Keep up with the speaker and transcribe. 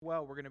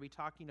12, we're going to be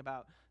talking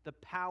about the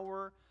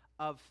power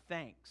of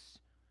thanks.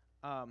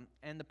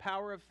 And the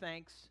power of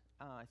thanks,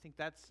 I think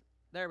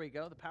there we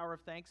go, the power of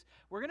thanks.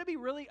 We're going to be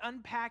really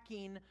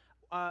unpacking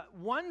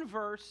one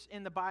verse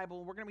in the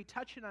Bible. We're going to be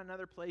touching on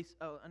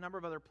a number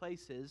of other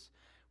places.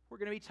 We're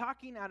going to be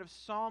talking out of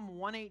Psalm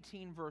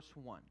 118, verse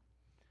 1.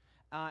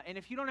 And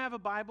if you don't have a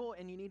Bible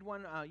and you need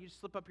one, you just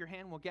slip up your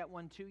hand, we'll get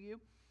one to you.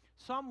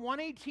 Psalm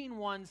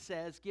 118:1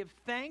 says, "Give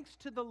thanks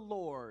to the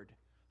Lord,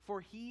 for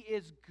he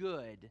is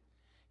good.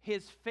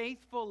 His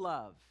faithful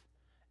love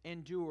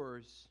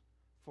endures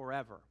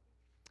forever."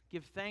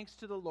 Give thanks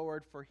to the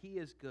Lord, for he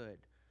is good,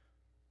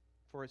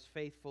 for his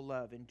faithful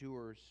love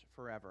endures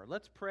forever.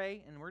 Let's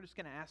pray, and we're just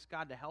going to ask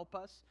God to help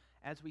us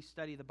as we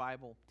study the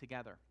Bible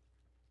together.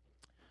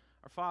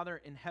 Our Father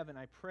in heaven,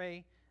 I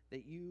pray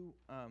that you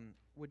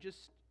would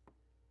just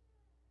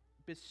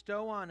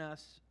bestow on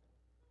us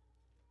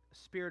a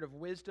spirit of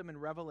wisdom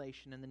and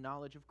revelation in the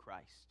knowledge of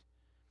Christ,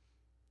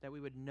 that we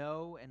would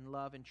know and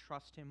love and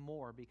trust him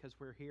more because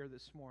we're here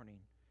this morning,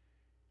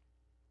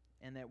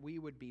 and that we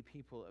would be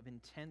people of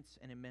intense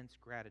and immense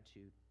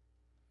gratitude,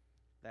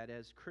 that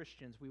as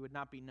Christians we would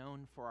not be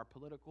known for our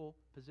political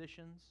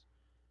positions,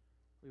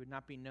 we would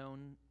not be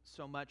known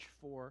so much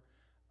for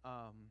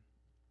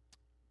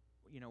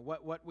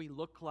what we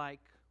look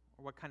like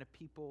or what kind of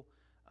people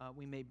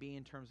we may be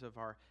in terms of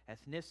our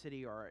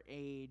ethnicity or our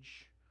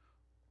age,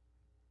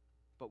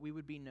 but we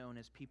would be known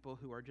as people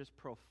who are just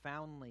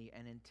profoundly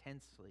and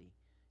intensely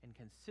and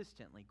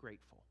consistently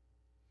grateful.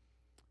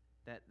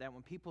 That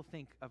when people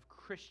think of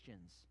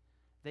Christians,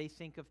 they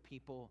think of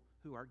people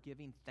who are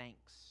giving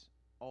thanks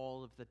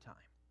all of the time.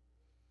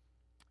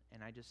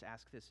 And I just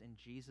ask this in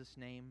Jesus'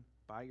 name,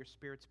 by your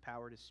Spirit's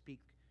power, to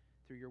speak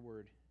through your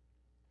word.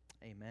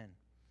 Amen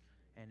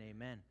and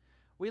amen.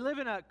 We live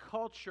in a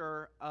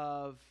culture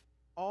of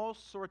all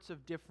sorts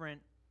of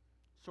different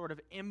sort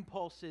of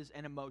impulses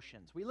and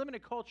emotions. We live in a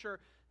culture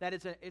that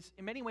is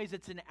in many ways,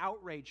 it's an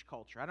outrage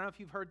culture. I don't know if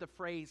you've heard the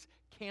phrase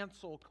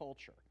cancel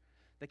culture.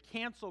 The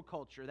cancel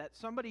culture, that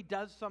somebody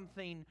does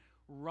something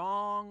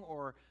wrong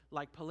or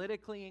like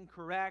politically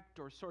incorrect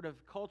or sort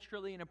of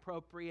culturally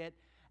inappropriate,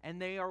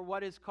 and they are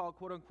what is called,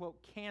 quote unquote,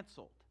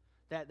 canceled.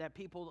 That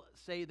people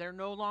say they're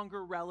no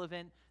longer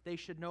relevant, they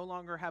should no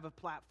longer have a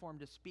platform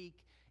to speak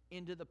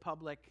into the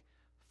public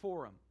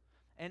forum.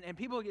 And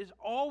people are just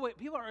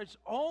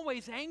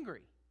always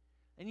angry.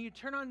 And you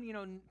turn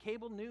on,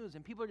 cable news,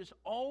 and people are just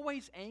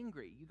always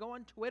angry. You go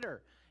on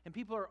Twitter, and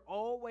people are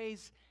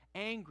always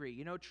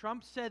angry.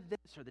 Trump said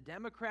this, or the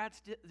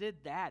Democrats did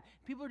that.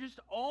 People are just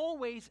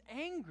always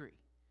angry.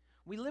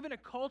 We live in a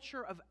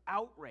culture of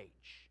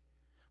outrage.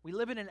 We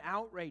live in an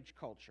outrage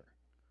culture.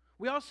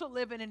 We also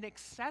live in an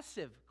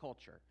excessive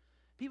culture.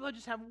 People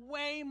just have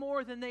way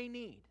more than they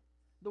need.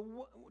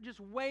 Just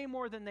way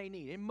more than they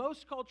need. In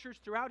most cultures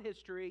throughout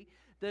history,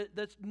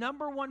 the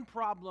number one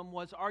problem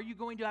was, are you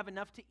going to have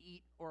enough to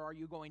eat or are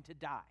you going to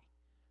die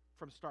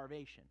from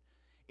starvation?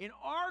 In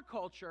our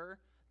culture,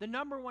 the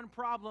number one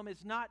problem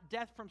is not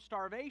death from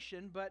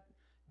starvation, but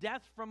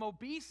death from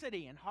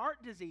obesity and heart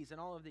disease and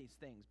all of these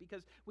things,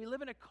 because we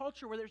live in a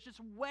culture where there's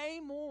just way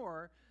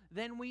more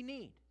than we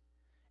need.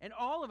 And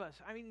all of us,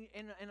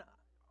 in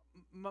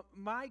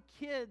my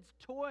kids'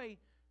 toy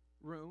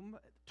room,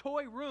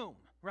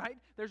 right?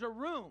 There's a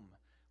room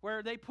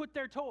where they put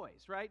their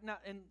toys, right? Not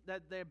in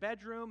their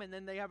bedroom, and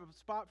then they have a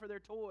spot for their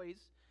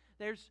toys.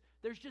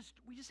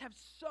 We just have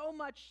so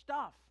much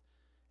stuff.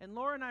 And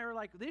Laura and I are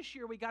like, this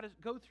year we got to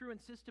go through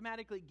and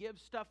systematically give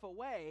stuff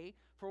away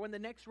for when the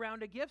next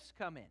round of gifts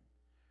come in,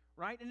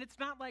 right? And it's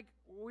not like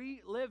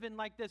we live in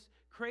like this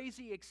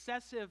crazy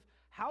excessive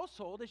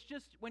household. It's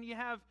just when you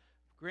have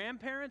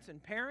grandparents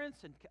and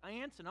parents and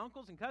aunts and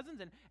uncles and cousins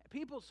and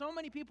people, so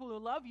many people who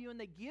love you, and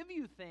they give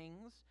you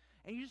things,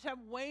 and you just have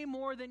way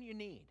more than you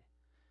need.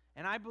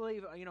 And I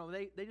believe,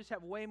 they just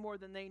have way more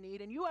than they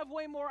need. And you have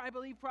way more, I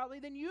believe, probably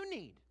than you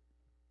need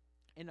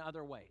in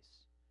other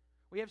ways.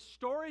 We have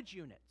storage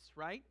units,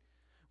 right?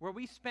 Where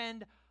we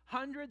spend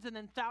hundreds and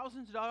then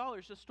thousands of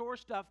dollars to store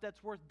stuff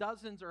that's worth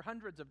dozens or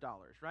hundreds of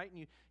dollars, right? And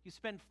you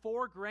spend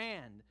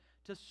 $4,000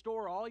 to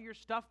store all your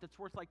stuff that's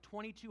worth like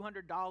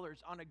 $2,200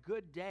 on a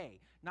good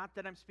day. Not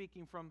that I'm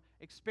speaking from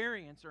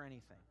experience or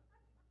anything.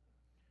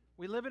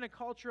 We live in a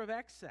culture of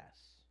excess.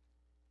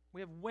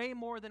 We have way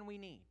more than we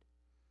need.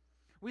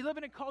 We live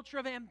in a culture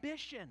of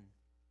ambition.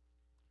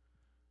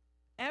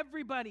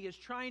 Everybody is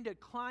trying to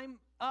climb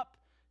up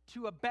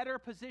to a better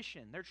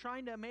position. They're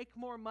trying to make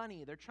more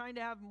money. They're trying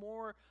to have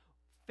more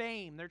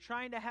fame. They're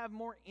trying to have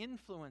more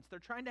influence. They're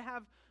trying to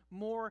have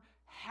more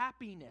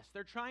happiness.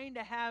 They're trying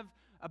to have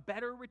a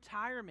better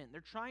retirement.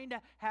 They're trying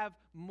to have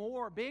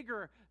more,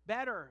 bigger,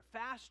 better,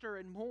 faster,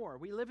 and more.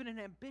 We live in an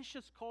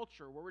ambitious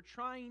culture where we're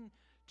trying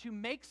to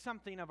make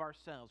something of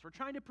ourselves. We're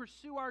trying to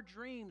pursue our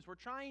dreams. We're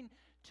trying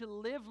to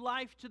live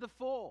life to the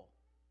full.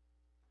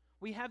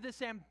 We have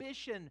this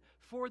ambition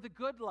for the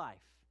good life.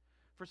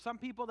 For some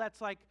people,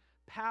 that's like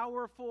a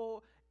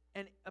powerful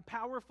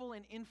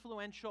and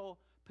influential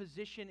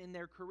position in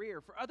their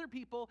career. For other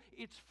people,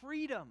 it's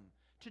freedom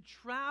to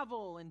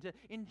travel and to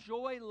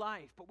enjoy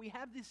life. But we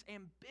have this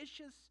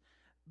ambitious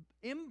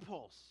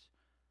impulse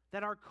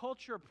that our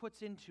culture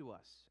puts into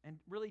us and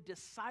really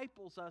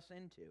disciples us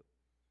into.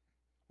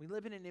 We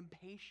live in an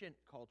impatient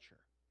culture.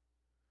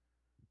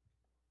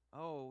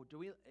 Oh,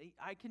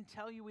 I can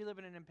tell you we live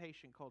in an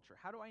impatient culture.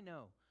 How do I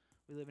know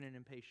we live in an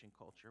impatient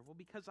culture? Well,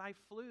 because I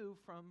flew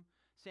from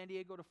San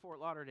Diego to Fort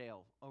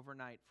Lauderdale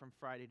overnight from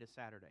Friday to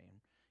Saturday. And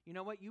you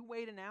know what? You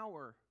wait an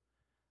hour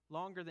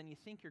longer than you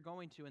think you're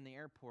going to in the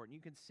airport, and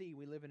you can see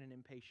we live in an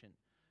impatient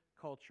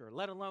culture,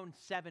 let alone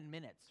 7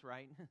 minutes,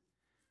 right?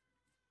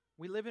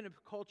 We live in a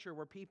culture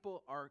where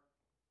people are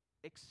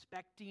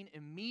expecting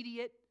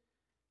immediate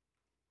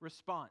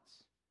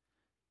response.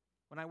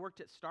 When I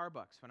worked at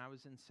Starbucks, when I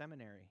was in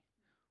seminary,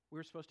 we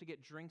were supposed to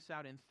get drinks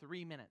out in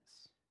 3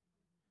 minutes.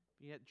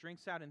 You get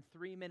drinks out in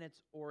 3 minutes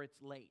or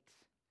it's late.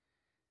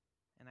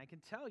 And I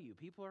can tell you,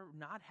 people are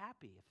not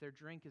happy if their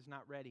drink is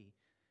not ready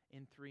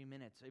in 3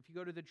 minutes. If you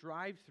go to the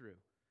drive-thru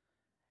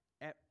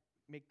at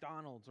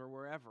McDonald's or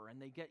wherever,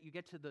 and you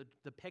get to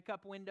the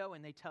pickup window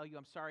and they tell you,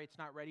 I'm sorry, it's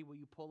not ready, will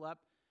you pull up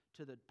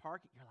to the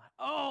park? You're like,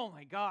 oh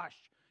my gosh,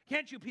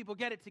 can't you people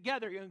get it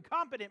together, you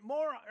incompetent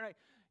moron, right?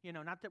 You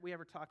know, not that we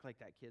ever talk like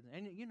that, kids.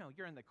 And you know,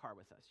 you're in the car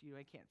with us.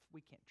 We can't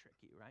trick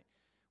you, right?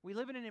 We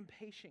live in an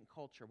impatient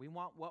culture. We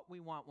want what we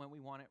want when we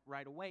want it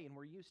right away, and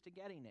we're used to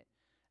getting it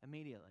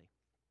immediately.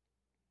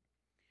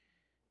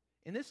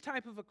 In this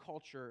type of a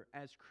culture,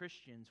 as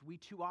Christians, we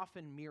too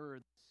often mirror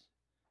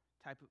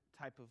this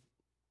type of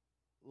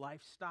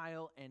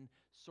lifestyle and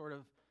sort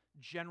of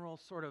general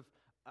sort of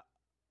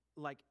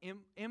like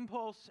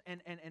impulse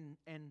and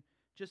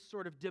just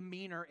sort of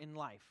demeanor in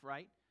life,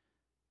 right?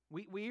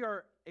 We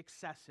are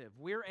excessive.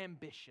 We're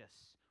ambitious.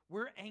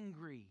 We're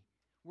angry.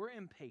 We're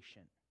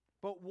impatient.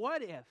 But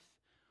what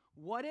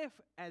if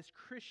as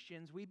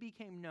Christians we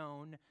became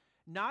known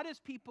not as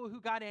people who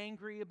got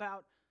angry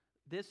about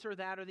this or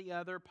that or the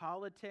other,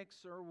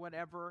 politics or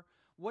whatever?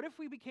 What if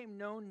we became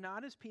known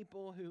not as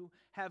people who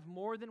have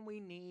more than we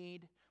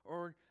need,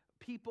 or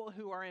people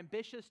who are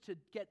ambitious to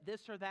get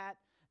this or that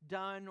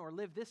done, or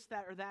live this,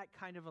 that, or that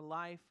kind of a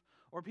life,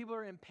 or people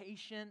who are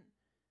impatient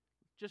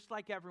just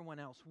like everyone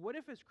else? What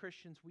if as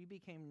Christians we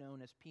became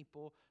known as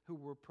people who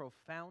were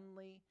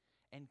profoundly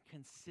and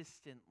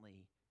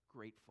consistently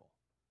grateful?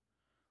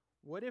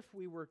 What if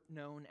we were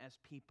known as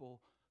people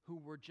who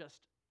were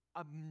just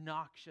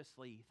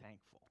obnoxiously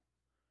thankful?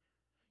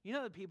 You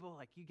know the people,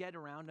 like, you get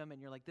around them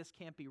and you're like, this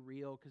can't be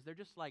real, because they're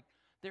just like,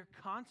 they're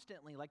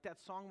constantly, like that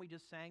song we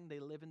just sang, they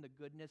live in the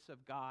goodness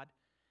of God.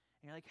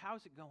 And you're like,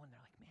 how's it going? They're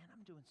like, man,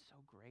 I'm doing so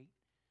great.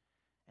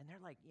 And they're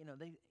like,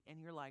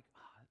 and you're like,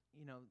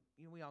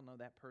 we all know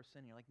that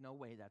person. You're like, no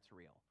way that's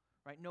real,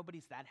 right?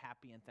 Nobody's that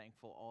happy and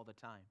thankful all the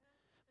time.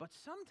 But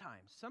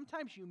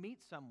sometimes you meet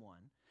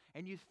someone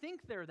and you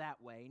think they're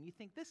that way, and you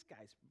think this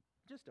guy's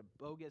just a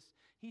bogus,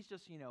 he's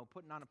just,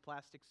 putting on a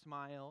plastic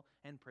smile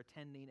and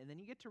pretending. And then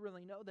you get to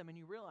really know them and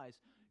you realize,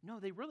 no,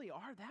 they really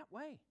are that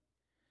way.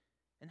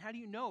 And how do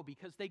you know?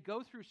 Because they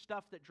go through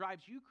stuff that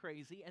drives you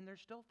crazy and they're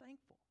still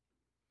thankful.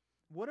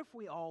 What if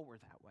we all were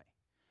that way?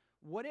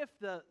 What if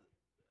the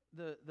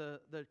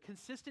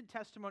consistent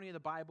testimony of the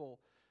Bible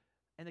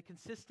and the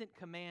consistent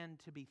command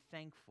to be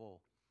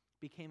thankful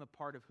became a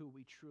part of who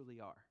we truly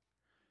are?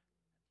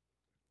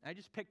 I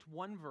just picked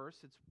one verse.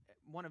 It's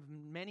one of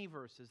many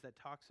verses that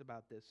talks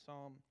about this.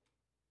 Psalm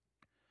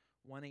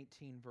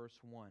 118, verse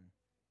 1.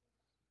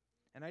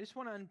 And I just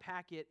want to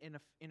unpack it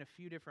in a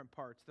few different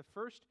parts. The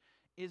first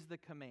is the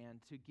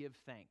command to give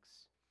thanks.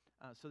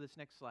 So this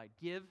next slide.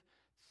 Give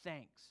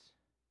thanks.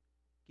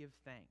 Give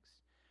thanks.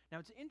 Now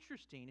it's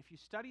interesting, if you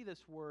study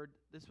this word,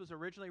 this was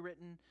originally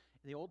written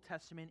in the Old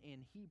Testament in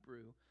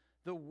Hebrew.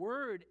 The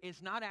word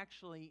is not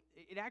actually,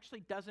 it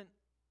actually doesn't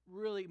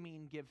really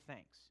mean give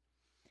thanks.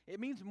 It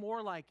means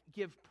more like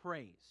give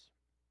praise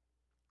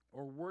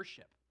or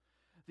worship.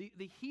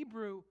 The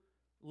Hebrew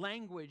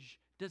language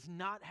does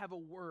not have a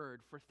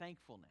word for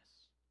thankfulness.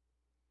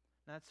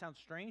 Now that sounds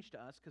strange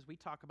to us because we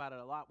talk about it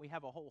a lot. We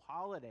have a whole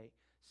holiday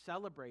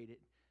celebrated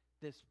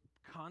this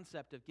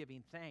concept of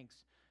giving thanks.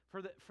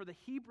 For the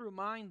Hebrew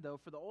mind, though,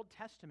 for the Old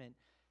Testament,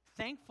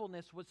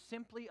 thankfulness was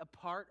simply a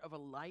part of a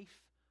life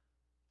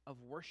of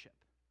worship.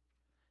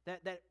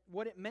 That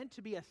what it meant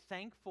to be a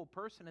thankful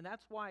person, and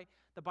that's why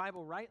the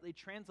Bible rightly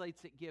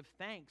translates it give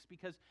thanks,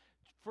 because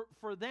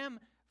for them,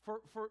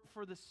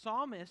 for the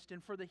psalmist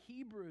and for the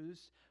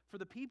Hebrews, for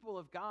the people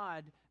of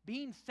God,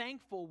 being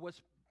thankful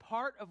was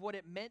part of what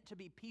it meant to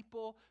be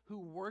people who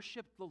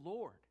worshiped the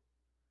Lord.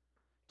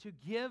 To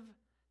give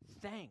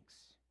thanks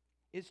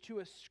is to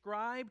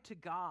ascribe to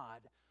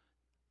God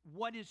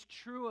what is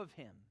true of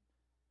Him,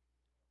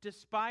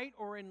 despite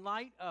or in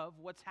light of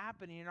what's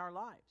happening in our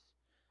lives.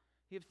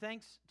 Give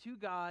thanks to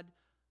God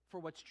for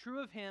what's true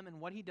of Him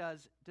and what He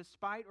does,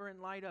 despite or in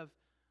light of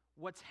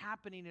what's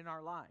happening in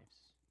our lives.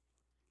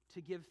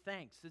 To give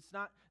thanks.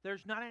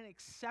 There's not an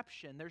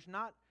exception. There's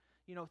not,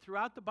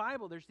 throughout the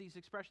Bible, there's these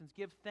expressions.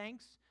 Give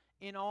thanks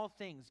in all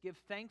things. Give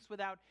thanks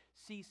without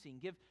ceasing.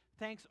 Give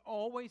thanks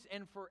always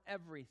and for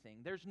everything.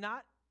 There's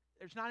not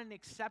there's not an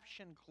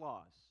exception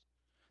clause.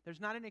 There's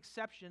not an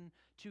exception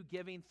to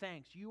giving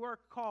thanks. You are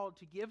called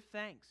to give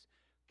thanks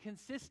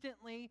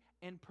consistently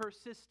and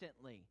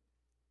persistently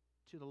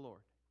to the Lord.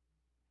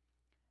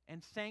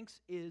 And thanks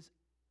is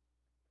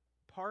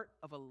part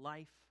of a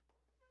life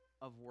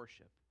of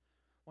worship.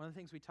 One of the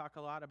things we talk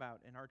a lot about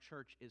in our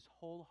church is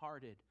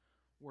wholehearted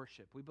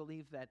worship. We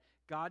believe that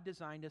God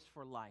designed us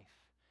for life,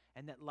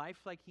 and that life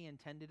like He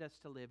intended us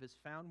to live is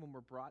found when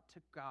we're brought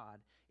to God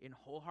in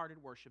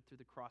wholehearted worship through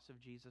the cross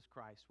of Jesus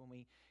Christ. When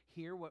we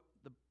hear what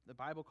the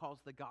Bible calls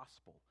the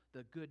gospel,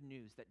 the good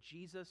news, that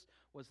Jesus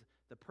was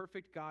the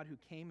perfect God who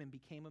came and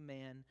became a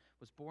man,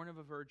 was born of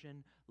a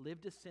virgin,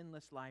 lived a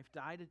sinless life,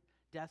 died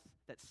a death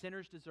that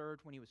sinners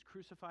deserved when He was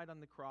crucified on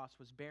the cross,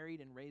 was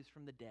buried and raised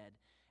from the dead,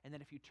 and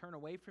that if you turn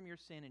away from your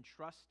sin and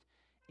trust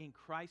in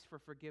Christ for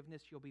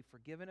forgiveness, you'll be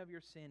forgiven of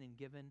your sin and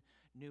given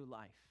new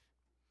life.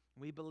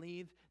 We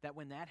believe that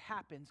when that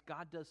happens,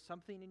 God does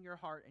something in your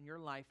heart and your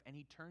life, and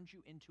He turns you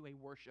into a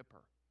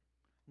worshiper.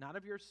 Not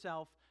of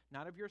yourself,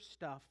 not of your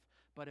stuff,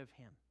 but of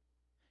Him.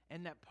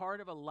 And that part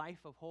of a life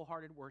of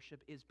wholehearted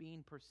worship is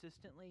being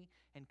persistently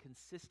and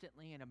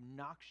consistently and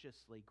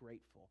obnoxiously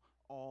grateful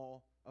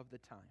all of the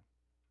time.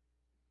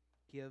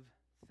 Give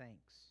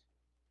thanks.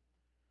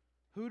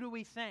 Who do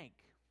we thank?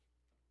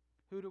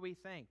 Who do we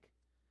thank?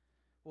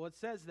 Well, it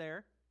says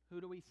there, who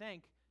do we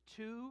thank?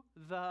 To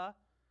the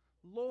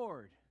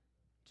Lord.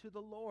 To the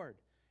Lord.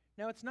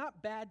 Now, it's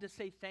not bad to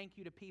say thank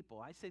you to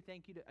people. I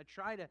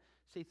try to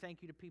say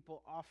thank you to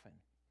people often.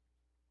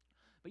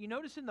 But you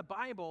notice in the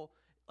Bible,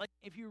 like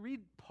if you read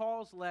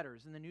Paul's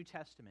letters in the New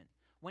Testament,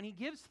 when he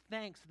gives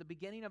thanks at the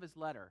beginning of his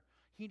letter,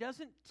 he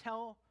doesn't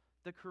tell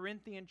the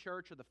Corinthian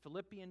church or the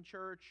Philippian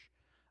church,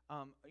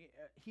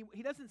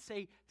 he doesn't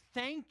say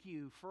thank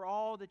you for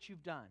all that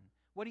you've done.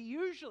 What he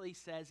usually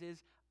says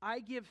is, I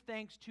give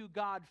thanks to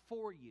God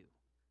for you.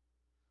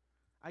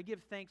 I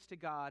give thanks to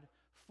God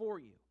for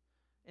you.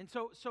 And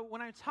so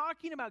when I'm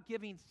talking about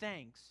giving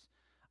thanks,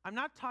 I'm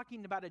not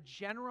talking about a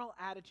general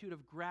attitude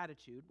of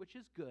gratitude, which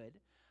is good.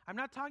 I'm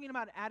not talking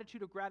about an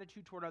attitude of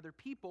gratitude toward other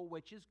people,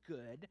 which is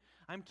good.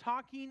 I'm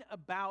talking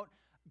about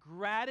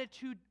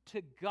gratitude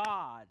to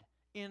God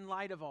in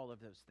light of all of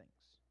those things.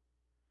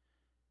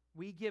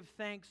 We give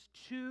thanks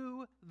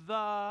to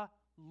the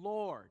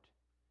Lord.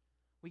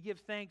 We give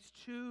thanks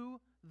to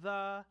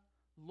the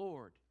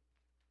Lord.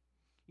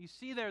 You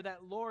see there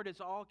that Lord is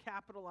all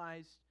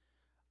capitalized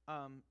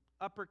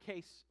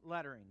uppercase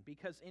lettering,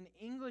 because in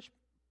English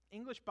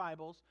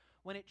Bibles,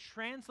 when it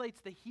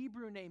translates the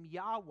Hebrew name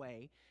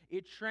Yahweh,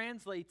 it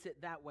translates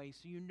it that way,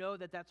 so you know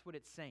that that's what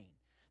it's saying.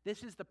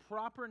 This is the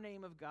proper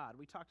name of God.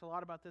 We talked a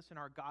lot about this in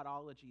our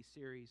Godology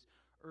series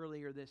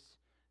earlier this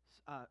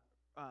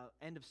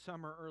end of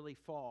summer, early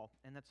fall,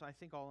 and that's, I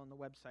think, all on the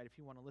website if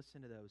you want to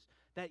listen to those.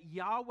 That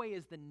Yahweh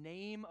is the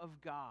name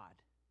of God.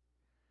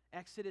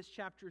 Exodus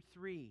chapter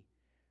 3,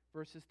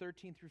 verses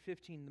 13 through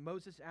 15,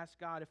 Moses asked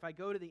God, if I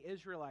go to the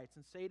Israelites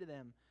and say to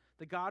them,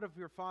 the God of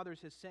your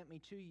fathers has sent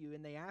me to you,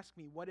 and they ask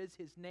me, what is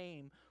His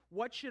name?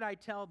 What should I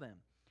tell them?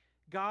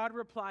 God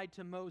replied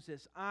to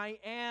Moses, I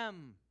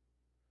am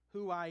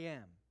who I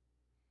am.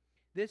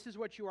 This is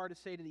what you are to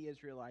say to the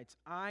Israelites.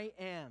 I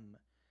am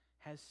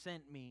has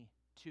sent me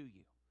to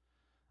you.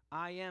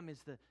 I am is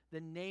the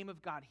name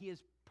of God. He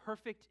is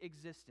perfect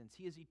existence.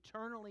 He is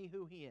eternally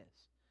who He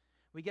is.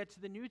 We get to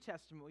the New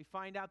Testament, we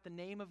find out the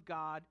name of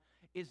God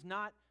is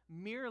not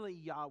merely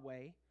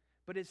Yahweh,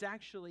 but is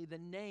actually the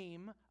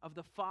name of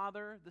the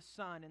Father, the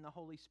Son, and the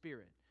Holy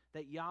Spirit.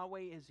 That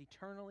Yahweh is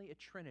eternally a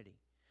Trinity.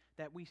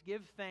 That we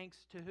give thanks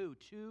to who?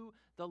 To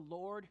the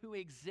Lord who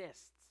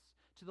exists,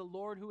 to the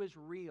Lord who is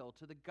real,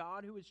 to the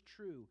God who is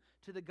true,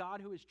 to the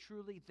God who is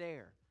truly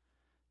there,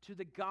 to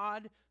the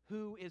God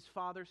who is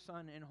Father,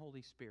 Son, and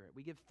Holy Spirit.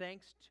 We give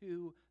thanks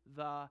to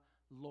the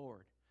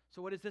Lord.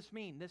 So what does this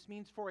mean? This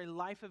means for a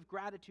life of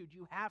gratitude,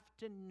 you have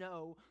to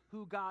know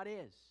who God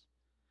is.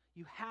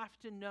 You have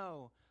to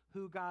know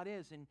who God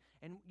is,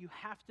 and you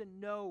have to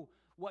know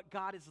what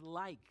God is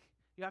like.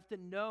 You have to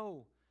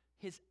know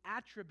His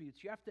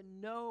attributes. You have to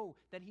know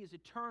that He is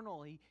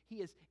eternal. He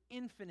is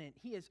infinite.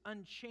 He is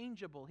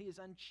unchangeable. He is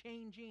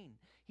unchanging.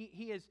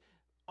 He is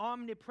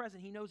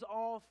omnipresent. He knows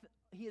all.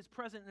 He is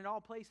present in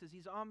all places.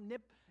 He's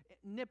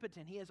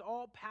omnipotent. He has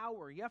all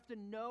power. You have to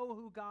know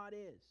who God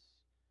is.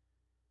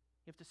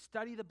 You have to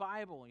study the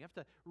Bible. You have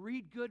to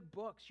read good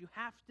books. You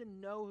have to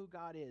know who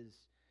God is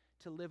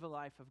to live a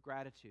life of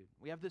gratitude.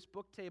 We have this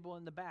book table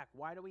in the back.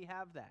 Why do we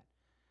have that?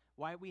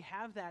 Why we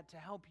have that to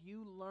help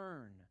you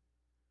learn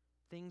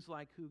things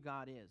like who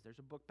God is. There's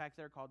a book back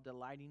there called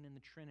Delighting in the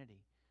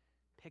Trinity.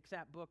 Pick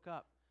that book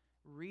up.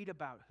 Read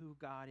about who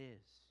God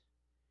is.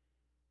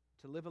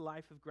 To live a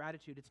life of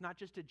gratitude, it's not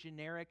just a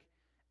generic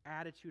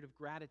attitude of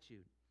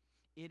gratitude.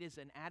 It is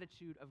an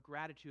attitude of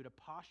gratitude,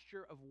 a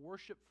posture of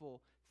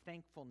worshipful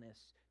thankfulness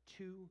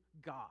to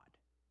God.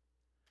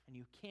 And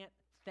you can't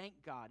thank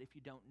God if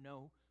you don't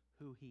know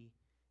who He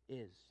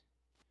is.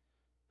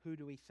 Who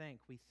do we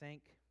thank? We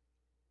thank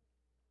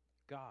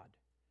God.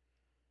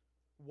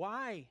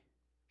 Why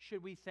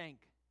should we thank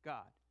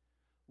God?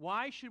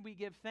 Why should we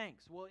give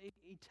thanks? Well,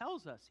 he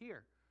tells us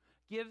here,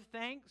 give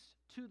thanks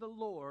to the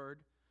Lord,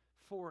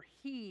 for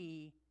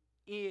he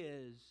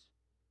is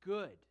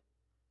good.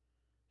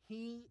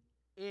 He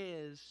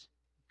is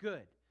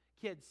good.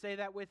 Kids, say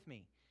that with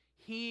me.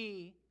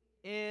 He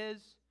is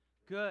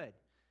good.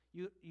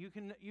 You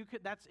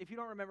could that's if you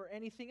don't remember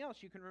anything else,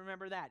 you can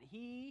remember that.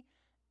 He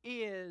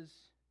is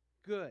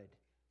good.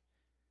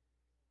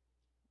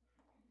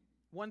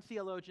 One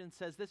theologian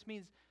says this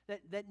means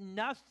that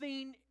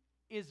nothing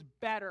is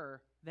better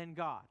than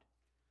God.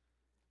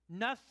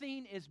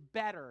 Nothing is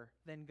better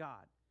than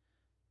God.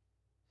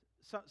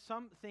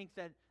 Some think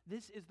that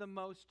this is the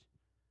most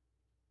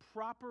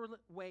proper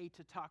way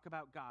to talk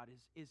about God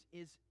is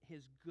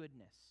his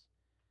goodness.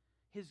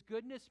 His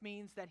goodness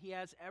means that he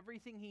has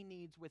everything he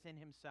needs within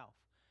himself.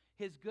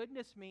 His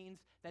goodness means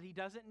that he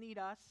doesn't need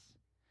us.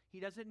 He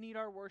doesn't need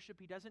our worship.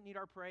 He doesn't need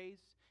our praise.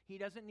 He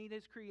doesn't need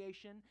his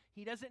creation.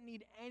 He doesn't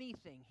need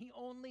anything. He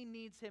only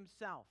needs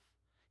himself.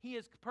 He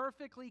is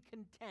perfectly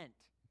content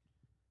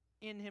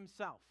in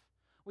himself.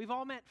 We've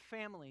all met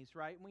families,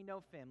 right? We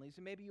know families,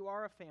 and maybe you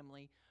are a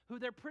family who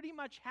they're pretty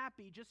much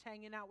happy just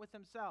hanging out with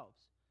themselves.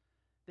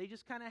 They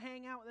just kind of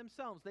hang out with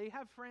themselves. They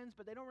have friends,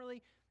 but they don't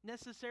really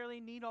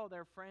necessarily need all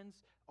their friends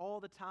all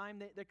the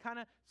time. They're kind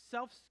of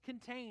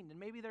self-contained, and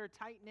maybe they're a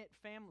tight-knit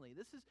family.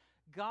 This is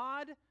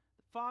God,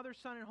 Father,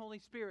 Son, and Holy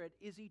Spirit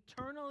is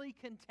eternally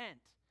content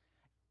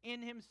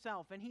in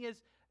himself, and he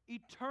is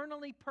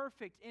eternally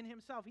perfect in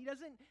himself. He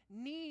doesn't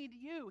need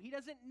you. He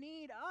doesn't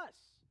need us.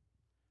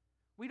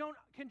 We don't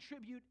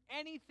contribute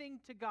anything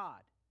to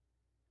God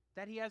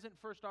that he hasn't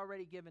first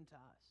already given to us.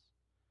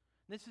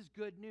 This is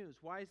good news.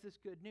 Why is this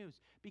good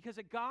news? Because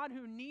a God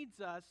who needs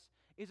us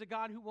is a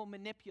God who will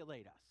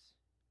manipulate us.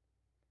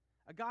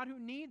 A God who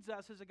needs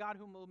us is a God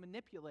who will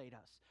manipulate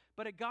us.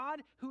 But a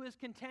God who is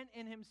content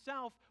in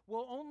himself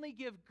will only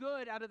give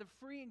good out of the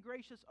free and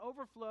gracious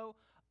overflow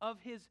of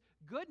his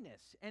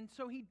goodness. And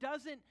so he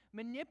doesn't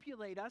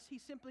manipulate us. He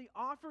simply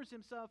offers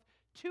himself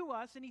to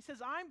us, and he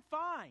says, I'm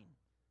fine.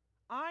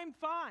 I'm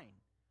fine.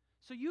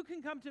 So you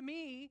can come to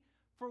me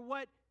for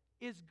what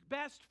is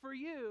best for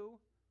you,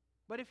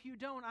 but if you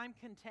don't, I'm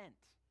content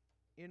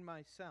in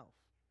myself.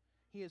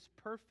 He is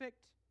perfect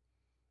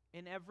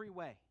in every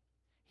way.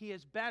 He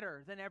is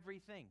better than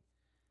everything.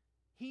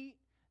 The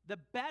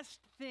best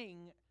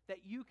thing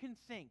that you can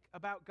think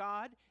about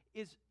God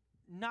is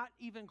not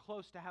even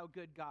close to how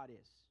good God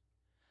is.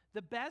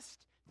 The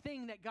best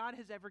thing that God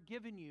has ever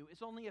given you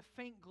is only a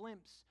faint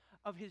glimpse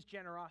of his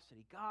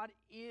generosity. God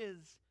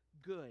is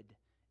good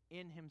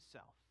in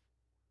himself.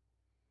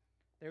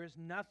 There is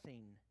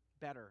nothing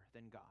better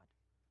than God.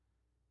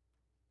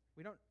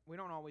 We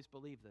don't always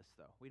believe this,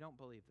 though. We don't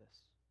believe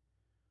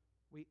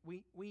this.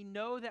 We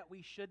know that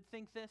we should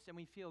think this, and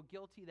we feel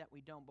guilty that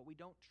we don't, but we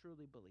don't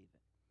truly believe it.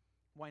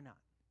 Why not?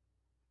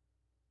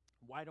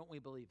 Why don't we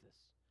believe this?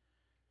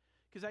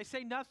 Because I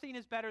say nothing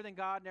is better than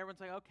God, and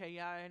everyone's like, okay,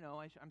 yeah, I know,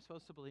 I'm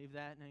supposed to believe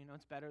that, and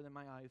it's better than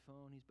my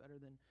iPhone, he's better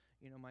than,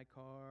 my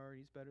car,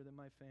 he's better than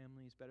my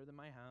family, he's better than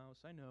my house,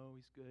 I know,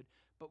 he's good,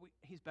 but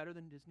he's better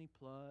than Disney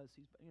Plus,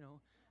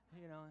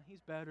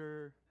 he's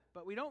better,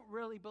 but we don't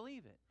really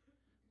believe it.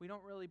 We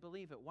don't really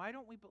believe it. Why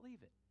don't we believe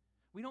it?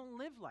 We don't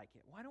live like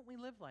it. Why don't we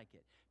live like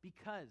it?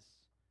 Because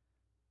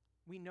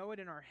we know it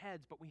in our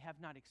heads, but we have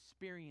not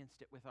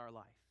experienced it with our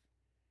life.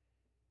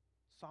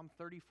 Psalm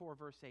 34,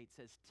 verse 8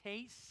 says,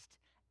 taste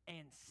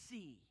and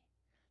see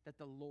that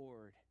the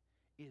Lord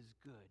is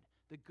good.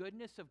 The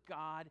goodness of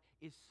God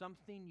is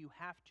something you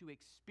have to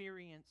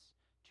experience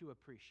to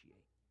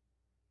appreciate.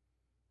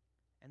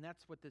 And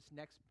that's what this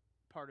next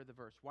part of the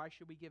verse. Why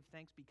should we give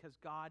thanks? Because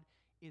God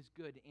is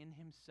good in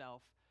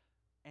himself,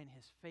 and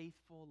his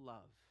faithful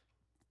love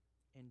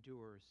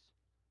endures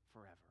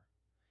forever.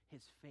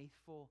 His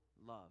faithful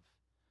love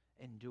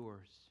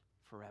endures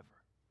forever.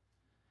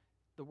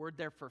 The word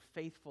there for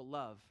faithful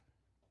love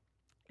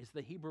is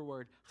the Hebrew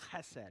word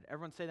chesed.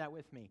 Everyone say that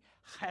with me.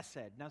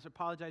 Chesed. Now,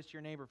 apologize to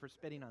your neighbor for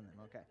spitting on them.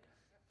 Okay.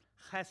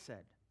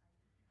 Chesed.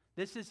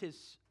 This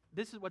is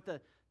what the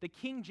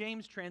King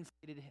James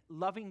translated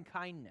loving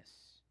kindness.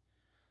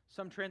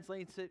 Some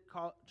translations,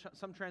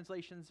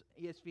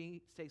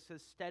 ESV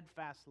says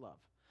steadfast love.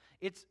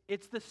 It's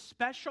the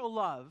special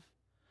love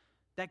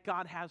that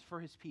God has for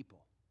his people.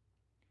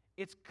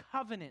 It's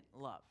covenant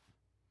love.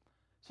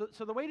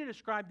 So the way to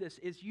describe this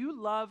is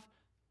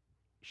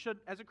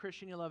as a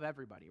Christian, you love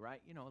everybody,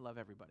 right? Love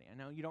everybody. I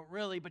know you don't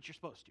really, but you're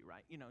supposed to,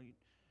 right?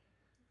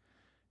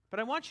 But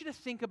I want you to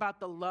think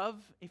about the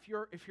love, if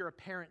you're a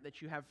parent,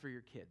 that you have for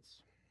your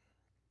kids.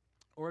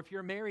 Or if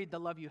you're married, the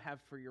love you have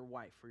for your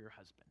wife or your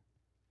husband.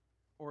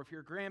 Or if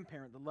you're a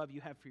grandparent, the love you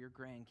have for your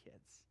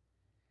grandkids.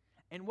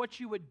 And what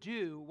you would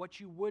do,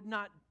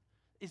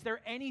 is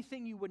there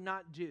anything you would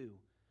not do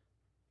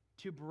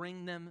to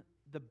bring them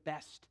the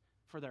best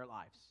for their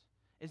lives?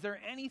 Is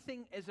there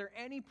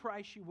any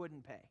price you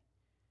wouldn't pay?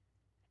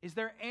 Is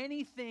there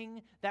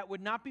anything that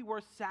would not be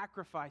worth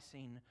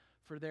sacrificing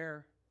for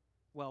their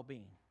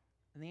well-being?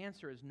 And the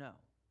answer is no.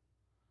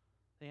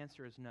 The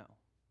answer is no.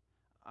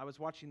 I was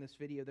watching this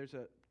video. There's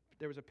a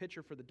there was a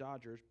pitcher for the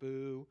Dodgers,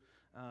 boo,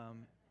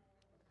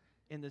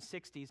 in the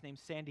 60s named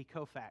Sandy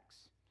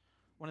Koufax,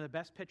 one of the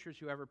best pitchers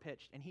who ever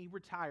pitched. And he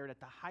retired at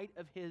the height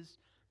of his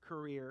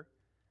career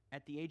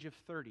at the age of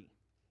 30.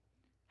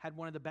 Had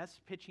one of the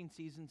best pitching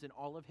seasons in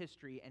all of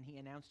history, and he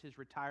announced his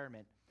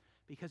retirement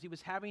because he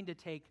was having to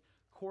take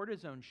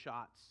cortisone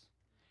shots,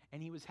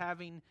 and he was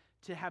having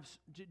to have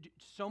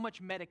so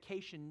much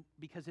medication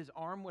because his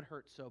arm would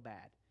hurt so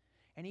bad.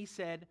 And he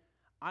said,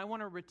 I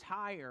want to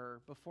retire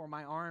before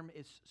my arm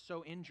is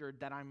so injured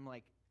that I'm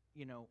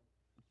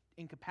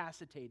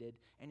incapacitated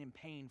and in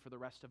pain for the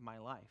rest of my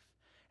life.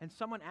 And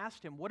someone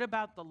asked him, what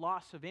about the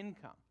loss of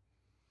income?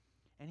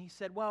 And he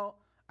said, well,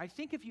 I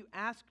think if you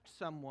asked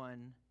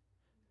someone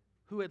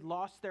who had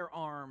lost their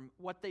arm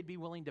what they'd be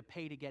willing to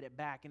pay to get it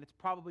back, and it's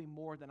probably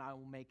more than I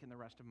will make in the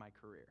rest of my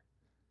career.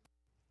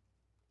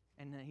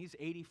 And he's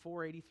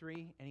 84,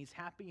 83, and he's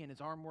happy, and his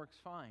arm works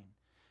fine.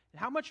 And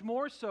how much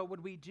more so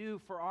would we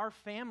do for our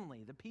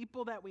family, the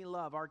people that we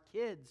love, our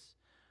kids,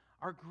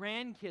 our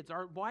grandkids,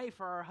 our wife,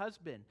 or our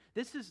husband?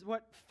 This is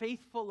what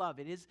faithful love,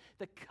 it is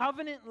the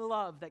covenant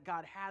love that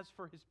God has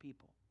for his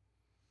people.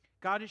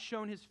 God has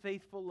shown his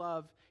faithful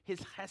love, his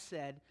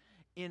chesed,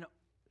 in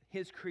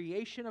his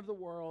creation of the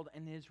world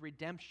and his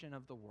redemption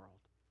of the world.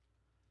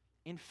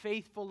 In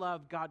faithful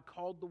love, God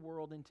called the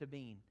world into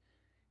being.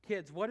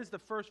 Kids, what is the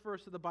first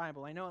verse of the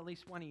Bible? I know at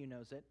least one of you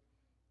knows it.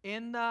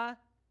 In the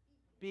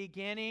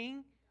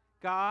beginning,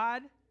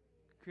 God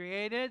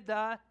created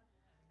the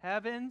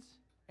heavens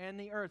and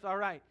the earth. All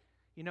right.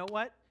 You know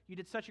what? You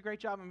did such a great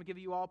job. I'm going to give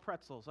you all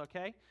pretzels,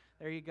 okay?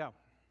 There you go.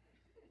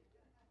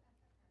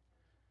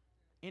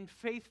 In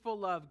faithful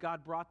love,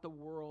 God brought the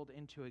world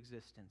into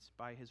existence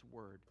by his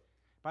word.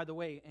 By the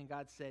way, and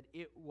God said,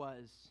 it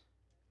was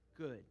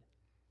good.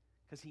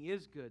 Because he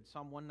is good.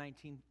 Psalm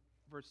 119,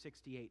 verse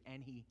 68,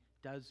 and he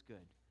does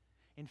good.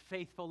 In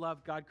faithful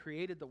love, God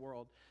created the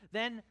world.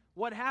 Then,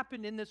 what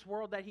happened in this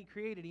world that he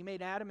created? He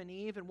made Adam and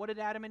Eve, and what did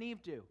Adam and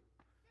Eve do?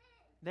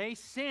 They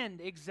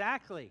sinned,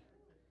 exactly.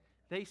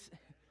 It's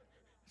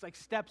like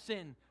steps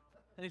in,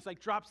 and he's like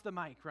drops the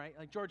mic, right?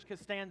 Like George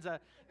Costanza,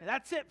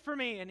 that's it for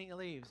me, and he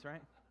leaves,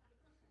 right?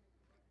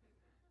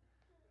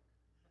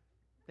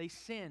 They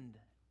sinned.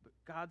 But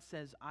God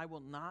says, I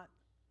will not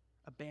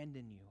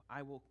abandon you.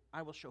 I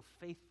will show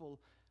faithful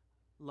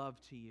love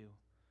to you.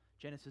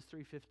 Genesis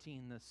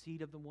 3:15, the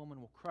seed of the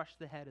woman will crush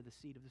the head of the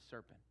seed of the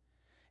serpent.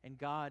 And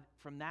God,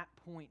 from that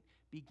point,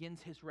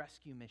 begins his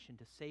rescue mission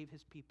to save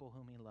his people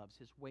whom he loves,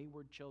 his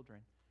wayward children,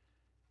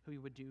 who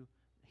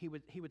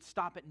he would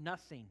stop at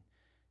nothing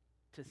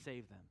to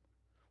save them.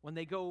 When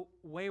they go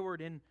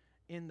wayward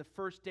in the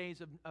first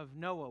days of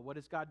Noah, what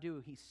does God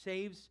do? He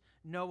saves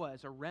Noah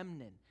as a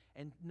remnant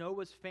and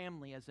Noah's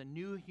family as a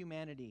new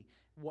humanity,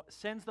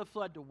 sends the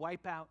flood to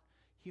wipe out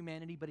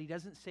humanity, but he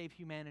doesn't save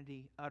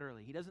humanity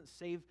utterly.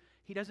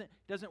 He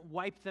doesn't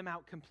wipe them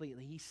out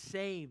completely. He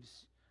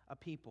saves a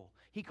people.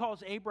 He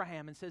calls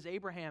Abraham and says,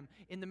 Abraham,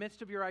 in the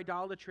midst of your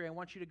idolatry, I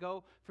want you to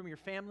go from your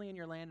family and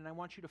your land, and I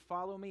want you to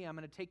follow me. I'm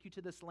going to take you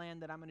to this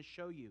land that I'm going to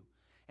show you.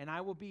 And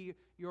I will be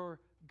your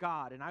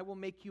God, and I will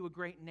make you a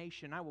great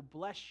nation. I will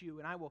bless you,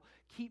 and I will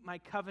keep my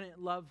covenant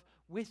love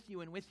with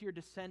you and with your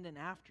descendant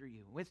after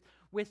you,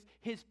 with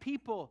his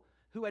people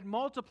who had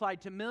multiplied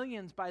to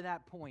millions by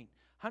that point,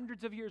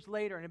 hundreds of years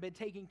later, and had been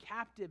taken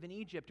captive in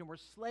Egypt and were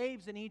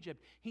slaves in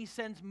Egypt. He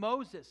sends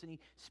Moses, and he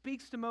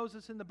speaks to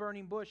Moses in the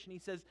burning bush, and he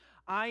says,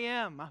 I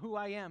am who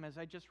I am, as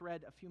I just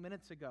read a few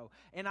minutes ago.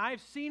 And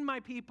I've seen my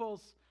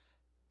people's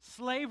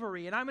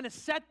slavery, and I'm going to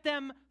set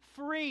them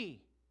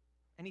free.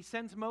 And he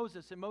sends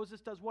Moses, and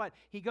Moses does what?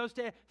 He goes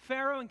to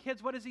Pharaoh, and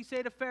kids, what does he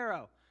say to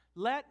Pharaoh?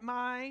 Let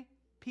my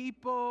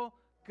people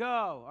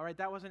go. All right,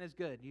 that wasn't as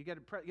good. You give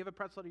a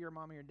pretzel to your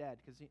mom or your dad,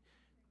 because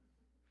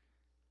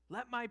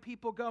let my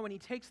people go. And he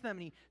takes them,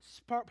 and he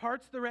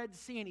parts the Red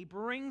Sea, and he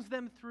brings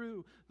them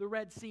through the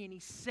Red Sea, and he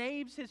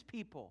saves his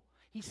people.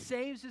 He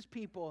saves his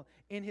people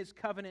in his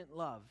covenant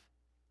love.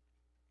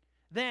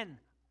 Then,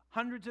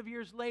 hundreds of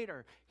years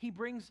later, he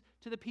brings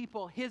to the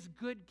people his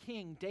good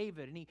king,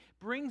 David. And he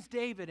brings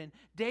David, and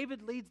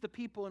David leads the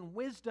people in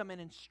wisdom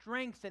and in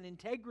strength and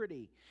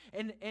integrity.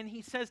 And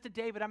he says to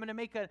David, I'm going to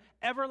make an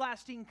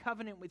everlasting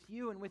covenant with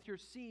you and with your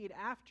seed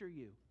after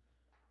you.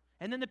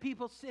 And then the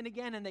people sin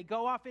again, and they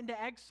go off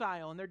into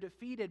exile, and they're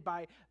defeated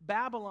by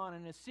Babylon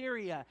and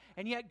Assyria.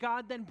 And yet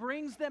God then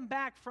brings them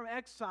back from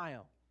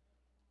exile.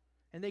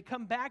 And they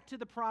come back to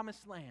the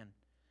promised land.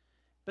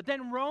 But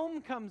then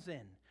Rome comes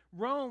in.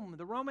 Rome,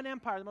 the Roman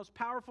Empire, the most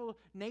powerful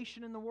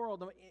nation in the world,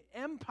 the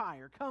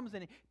empire comes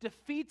and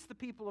defeats the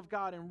people of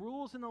God and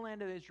rules in the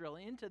land of Israel.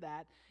 Into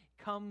that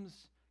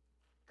comes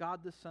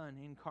God the Son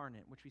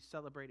incarnate, which we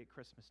celebrate at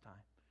Christmas time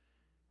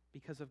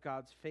because of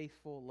God's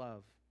faithful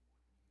love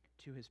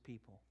to his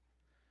people.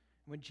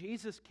 When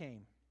Jesus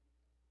came,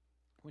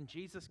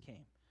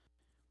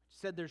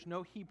 said there's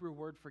no Hebrew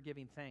word for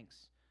giving thanks.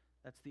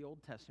 That's the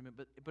Old Testament.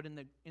 But in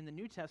the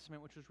New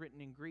Testament, which was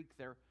written in Greek,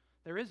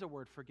 there is a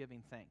word for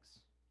giving thanks.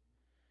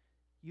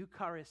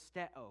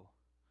 Eucharisteo.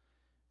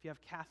 If you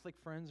have Catholic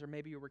friends, or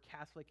maybe you were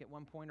Catholic at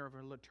one point, or of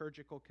a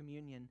liturgical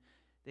communion,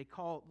 they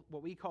call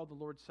what we call the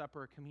Lord's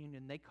Supper or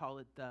communion, they call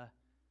it the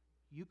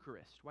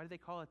Eucharist. Why do they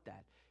call it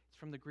that? It's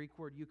from the Greek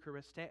word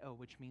Eucharisteo,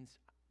 which means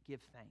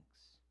give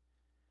thanks.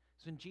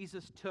 So when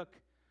Jesus took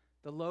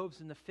the loaves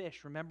and the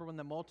fish, remember when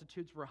the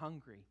multitudes were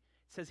hungry,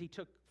 it says he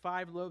took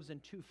 5 loaves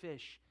and 2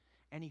 fish,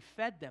 and he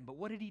fed them. But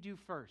what did he do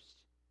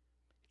first?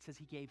 It says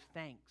he gave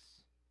thanks.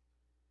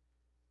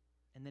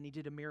 And then he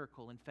did a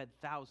miracle and fed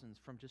thousands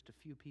from just a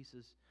few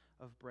pieces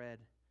of bread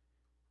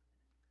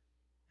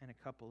and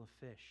a couple of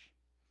fish.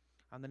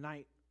 On the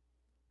night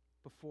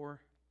before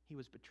he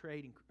was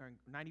betrayed,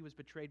 night he was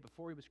betrayed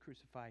before he was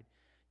crucified,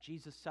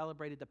 Jesus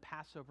celebrated the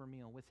Passover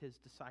meal with his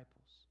disciples.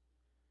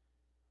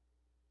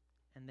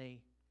 And they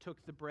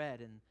took the bread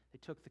and they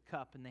took the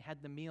cup and they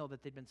had the meal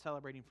that they'd been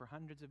celebrating for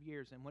hundreds of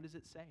years. And what does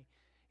it say?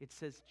 It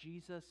says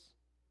Jesus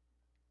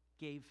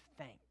gave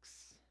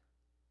thanks.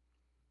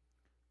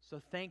 So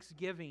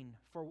thanksgiving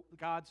for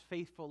God's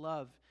faithful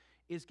love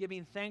is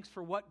giving thanks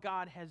for what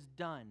God has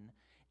done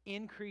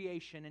in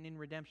creation and in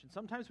redemption.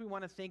 Sometimes we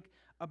want to think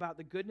about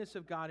the goodness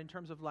of God in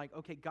terms of like,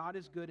 okay, God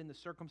is good in the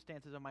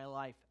circumstances of my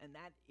life, and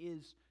that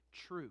is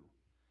true.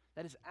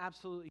 That is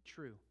absolutely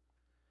true.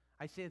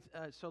 I think,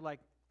 so like,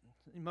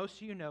 most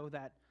of you know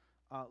that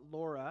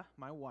Laura,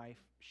 my wife,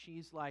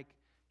 she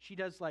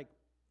does like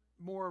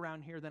more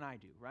around here than I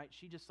do, right?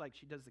 She does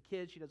the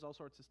kids, she does all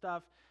sorts of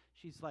stuff.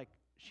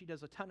 She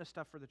does a ton of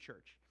stuff for the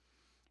church.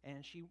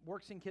 And she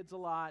works in kids a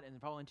lot and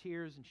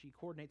volunteers, and she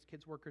coordinates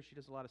kids workers. She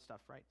does a lot of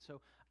stuff, right?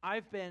 So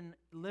I've been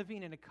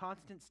living in a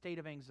constant state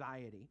of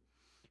anxiety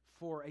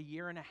for a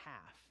year and a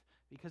half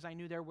because I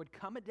knew there would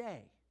come a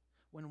day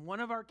when one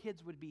of our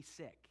kids would be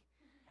sick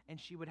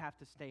and she would have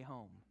to stay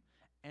home.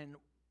 And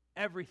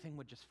everything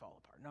would just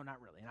fall apart. No,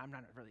 not really. And I'm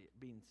not really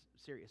being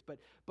serious. But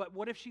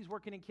what if she's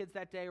working in kids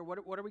that day, or what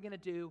are we going to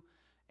do?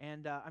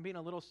 And I'm being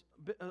a little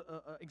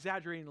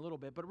exaggerating a little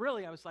bit. But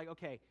really, I was like,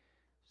 okay,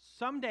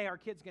 someday our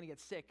kid's going to get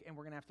sick, and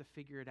we're going to have to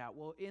figure it out.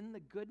 Well, in the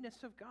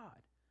goodness of God,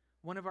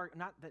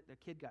 not that the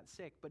kid got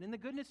sick, but in the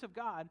goodness of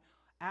God,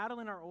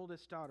 Adeline, our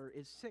oldest daughter,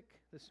 is sick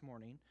this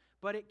morning.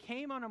 But it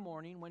came on a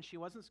morning when she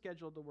wasn't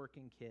scheduled to work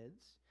in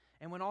kids,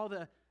 and when all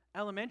the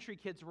elementary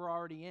kids were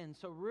already in.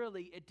 So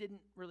really, it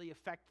didn't really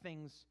affect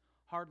things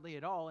hardly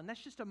at all. And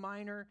that's just a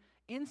minor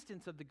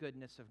instance of the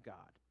goodness of God.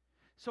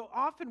 So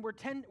often we're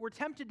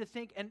tempted to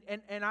think,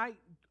 and I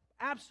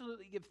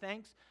absolutely give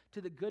thanks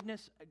to the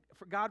goodness,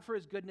 for God for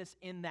his goodness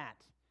in that.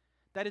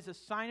 That is a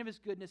sign of his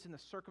goodness in the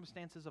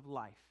circumstances of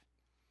life.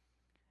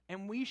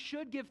 And we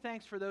should give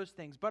thanks for those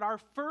things. But our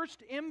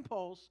first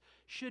impulse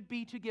should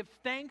be to give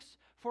thanks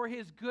for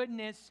his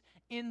goodness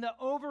in the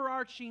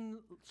overarching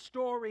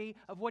story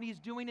of what he's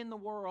doing in the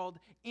world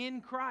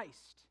in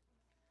Christ.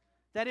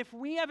 That if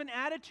we have an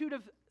attitude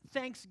of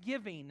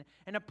thanksgiving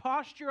and a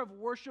posture of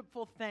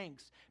worshipful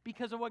thanks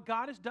because of what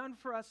God has done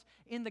for us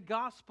in the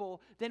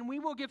gospel, then we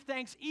will give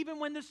thanks even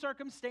when the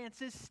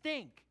circumstances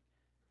stink.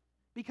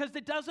 Because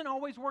it doesn't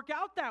always work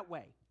out that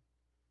way,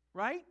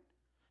 right?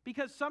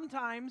 Because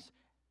sometimes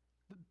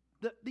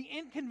the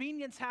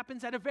inconvenience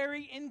happens at a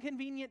very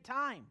inconvenient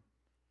time.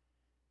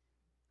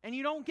 And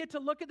you don't get to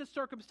look at the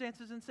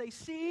circumstances and say,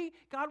 see,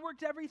 God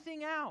worked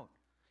everything out.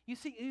 You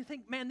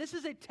think, man, this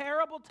is a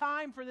terrible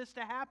time for this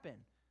to happen.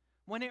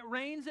 When it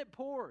rains, it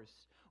pours.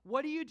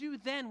 What do you do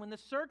then when the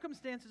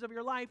circumstances of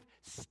your life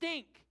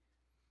stink?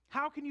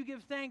 How can you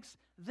give thanks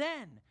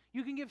then?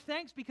 You can give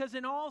thanks because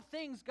in all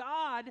things,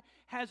 God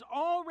has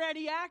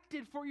already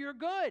acted for your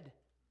good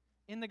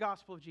in the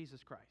gospel of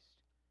Jesus Christ.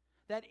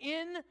 That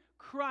in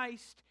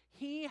Christ,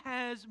 he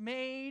has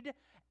made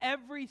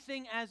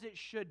everything as it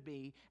should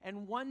be,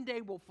 and one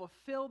day will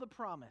fulfill the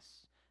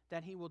promise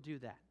that he will do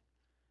that.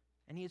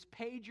 And he has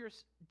paid your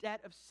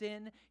debt of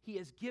sin. He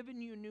has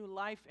given you new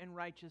life and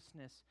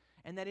righteousness.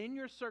 And that in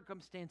your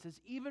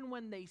circumstances, even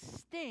when they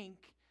stink,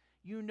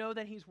 you know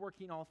that he's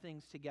working all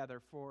things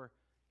together for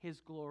his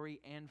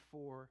glory and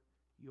for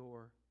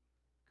your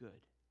good.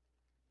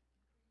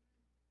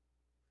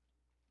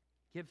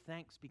 Give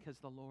thanks because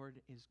the Lord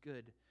is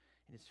good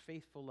and his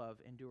faithful love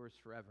endures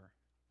forever.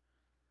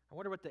 I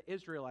wonder what the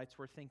Israelites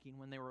were thinking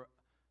when they were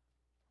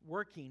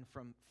working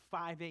from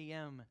 5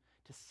 a.m.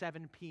 to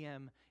 7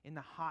 p.m. in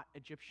the hot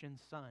Egyptian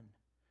sun.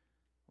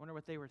 I wonder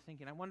what they were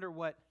thinking. I wonder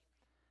what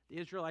the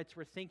Israelites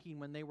were thinking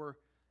when they were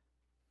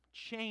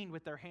chained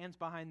with their hands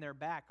behind their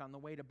back on the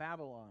way to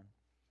Babylon.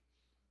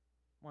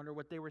 I wonder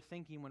what they were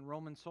thinking when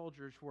Roman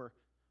soldiers were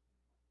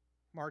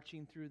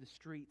marching through the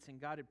streets and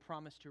God had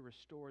promised to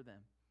restore them.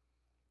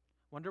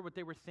 I wonder what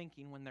they were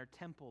thinking when their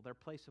temple, their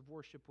place of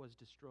worship, was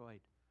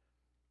destroyed.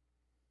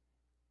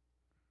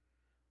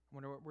 I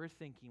wonder what we're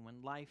thinking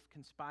when life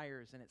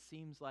conspires and it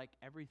seems like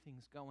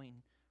everything's going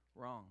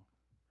wrong.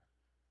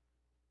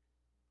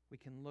 We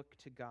can look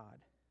to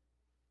God.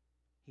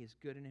 He is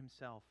good in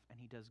himself, and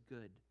he does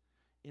good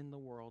in the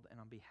world and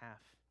on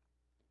behalf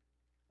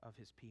of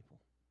his people.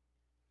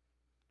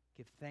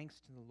 Give thanks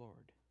to the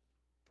Lord,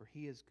 for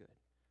he is good,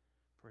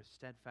 for his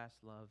steadfast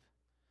love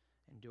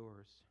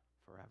endures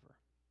forever.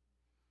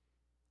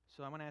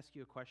 So I want to ask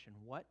you a question.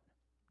 What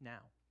now?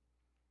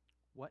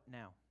 What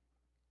now?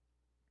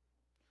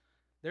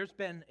 There's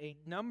been a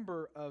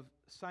number of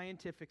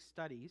scientific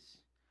studies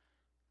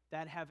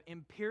that have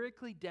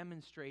empirically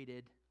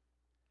demonstrated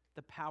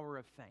the power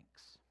of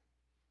thanks.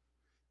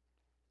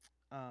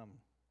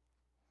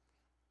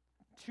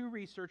 Two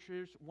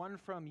researchers, one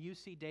from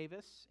UC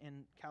Davis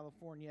in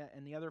California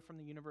and the other from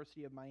the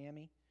University of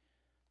Miami.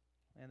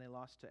 And they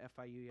lost to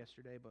FIU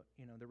yesterday, but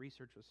the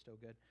research was still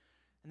good.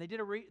 And they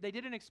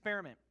did an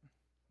experiment.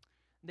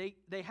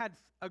 They had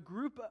a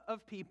group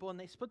of people, and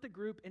they split the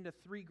group into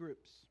 3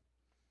 groups.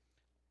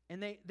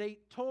 And they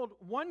told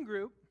one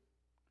group,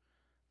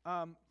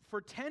 for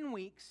 10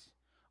 weeks,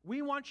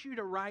 we want you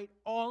to write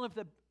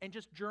and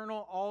just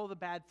journal all of the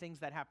bad things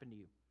that happened to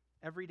you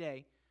every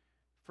day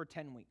for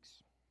 10 weeks.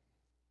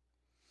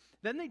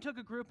 Then they took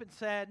a group and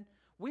said,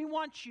 we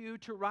want you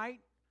to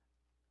write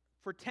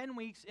for 10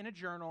 weeks in a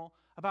journal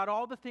about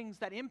all the things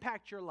that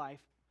impact your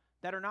life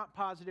that are not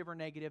positive or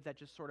negative, that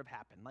just sort of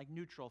happen, like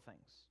neutral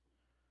things.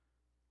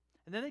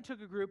 And then they took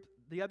a group,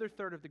 the other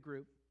third of the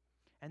group,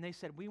 and they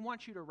said, we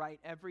want you to write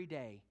every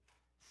day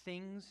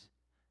things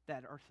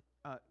that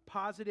are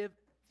positive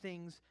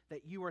things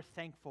that you are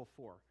thankful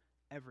for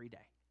every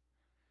day.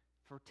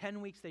 For 10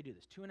 weeks they do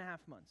this, 2.5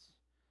 months.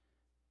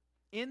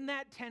 In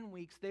that 10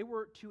 weeks, they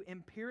were to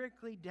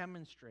empirically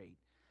demonstrate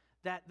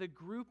that the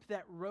group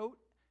that wrote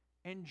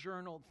and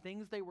journaled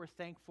things they were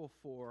thankful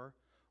for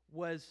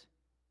was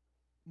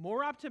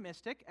more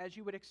optimistic, as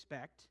you would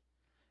expect,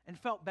 and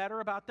felt better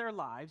about their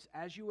lives,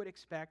 as you would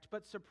expect.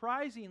 But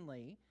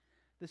surprisingly,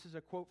 this is a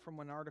quote from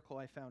one article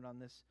I found on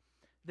this,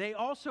 they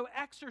also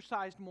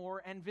exercised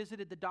more and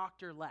visited the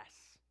doctor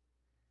less.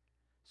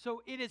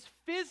 So it has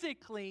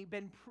physically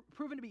been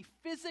proven to be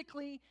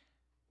physically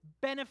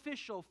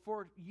beneficial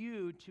for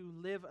you to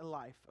live a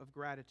life of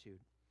gratitude.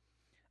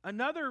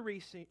 Another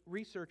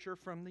researcher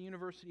from the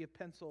University of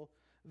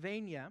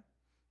Pennsylvania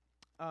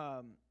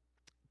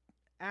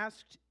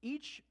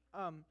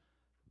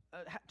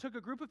took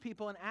a group of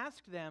people and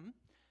asked them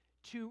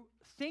to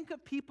think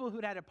of people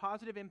who'd had a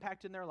positive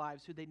impact in their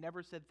lives who they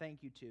never said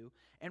thank you to,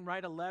 and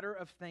write a letter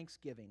of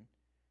thanksgiving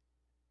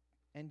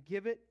and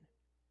give it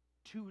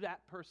to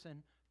that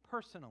person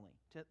personally,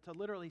 to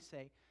literally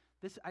say,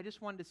 "This, I just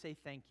wanted to say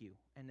thank you,"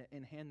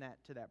 and hand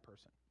that to that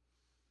person.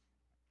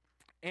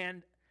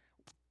 And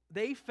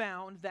they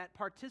found that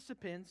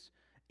participants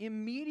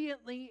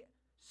immediately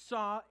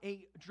saw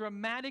a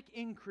dramatic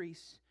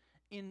increase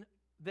in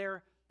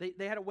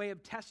they had a way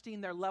of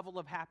testing their level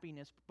of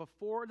happiness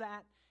before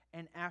that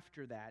and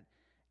after that.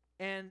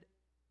 And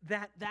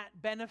that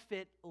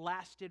benefit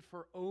lasted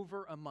for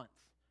over a month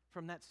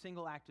from that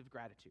single act of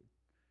gratitude.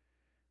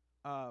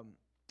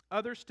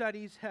 Other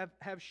studies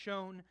have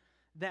shown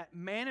that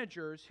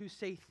managers who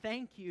say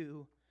thank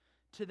you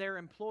to their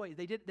employees,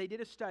 they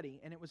did a study,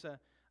 and it was a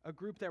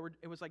group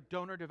it was like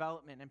donor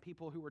development and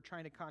people who were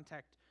trying to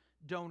contact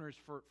donors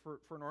for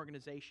an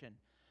organization.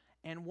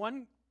 And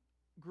one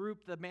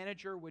group, the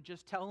manager would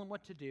just tell them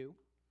what to do.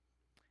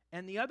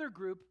 And the other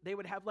group, they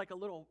would have like a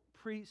little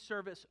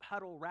pre-service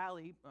huddle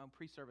rally.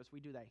 Pre-service,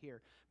 we do that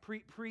here.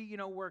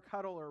 Work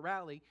huddle or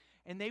rally.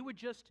 And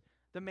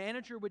the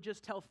manager would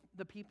just tell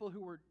the people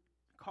who were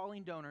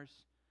calling donors,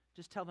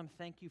 just tell them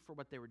thank you for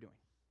what they were doing.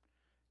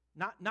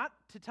 Not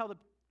to tell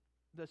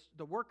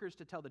the workers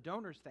to tell the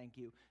donors thank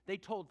you. They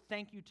told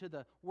thank you to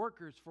the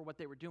workers for what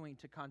they were doing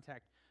to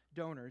contact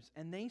donors.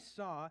 And they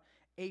saw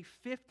a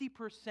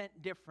 50%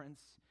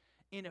 difference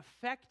in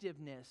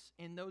effectiveness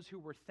in those who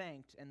were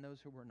thanked and those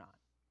who were not.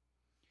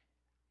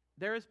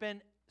 There has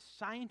been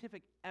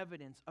scientific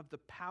evidence of the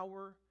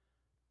power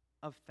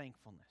of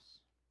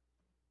thankfulness.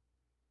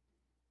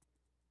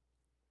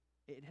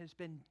 It has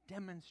been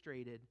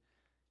demonstrated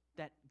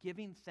that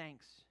giving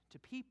thanks to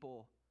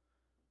people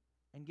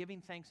and giving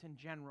thanks in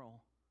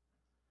general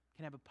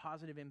can have a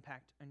positive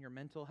impact on your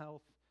mental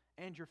health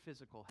and your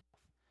physical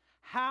health.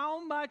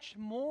 How much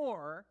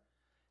more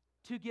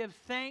to give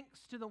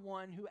thanks to the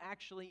one who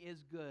actually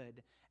is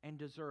good and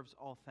deserves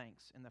all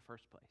thanks in the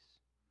first place?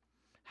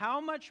 How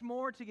much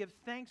more to give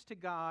thanks to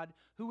God,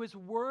 who is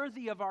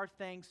worthy of our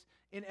thanks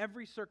in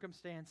every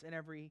circumstance, in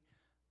every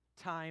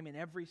time, in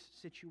every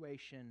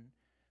situation,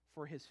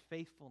 for his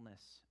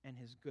faithfulness and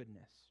his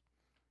goodness.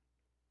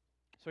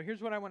 So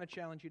here's what I want to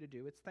challenge you to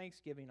do. It's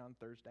Thanksgiving on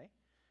Thursday,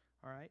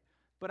 all right?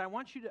 But I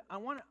want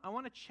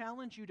to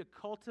challenge you to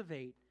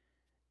cultivate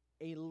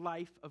a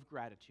life of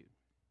gratitude.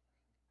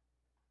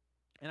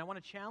 And I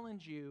want to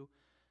challenge you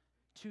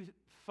to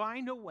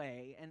find a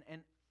way,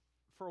 and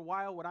for a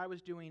while what I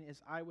was doing is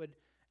I would,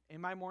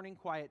 in my morning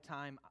quiet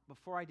time,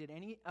 before I did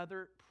any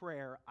other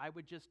prayer, I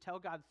would just tell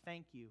God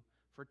thank you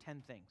for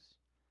 10 things.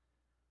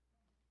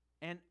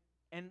 And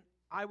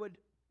I would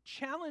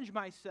challenge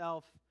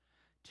myself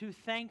to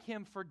thank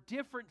him for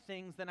different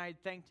things than I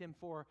had thanked him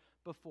for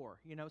before.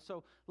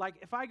 So like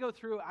if I go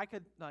through,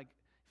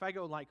 if if I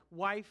go like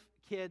wife,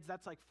 kids,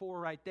 that's like 4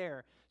 right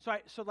there. So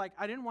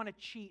I didn't want to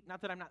cheat.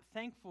 Not that I'm not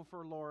thankful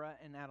for Laura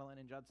and Adeline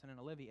and Judson and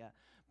Olivia,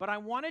 but I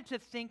wanted to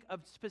think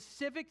of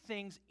specific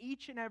things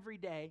each and every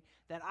day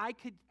that I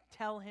could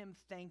tell him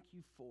thank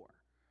you for,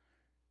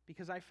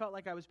 because I felt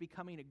like I was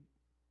becoming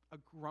a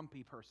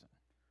grumpy person.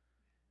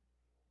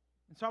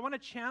 And so I want to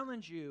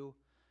challenge you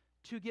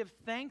to give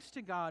thanks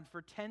to God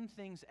for 10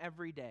 things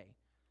every day.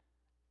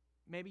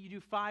 Maybe you do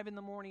 5 in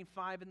the morning,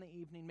 5 in the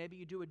evening. Maybe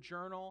you do a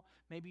journal.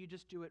 Maybe you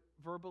just do it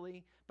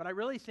verbally. But I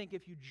really think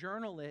if you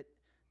journal it,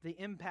 the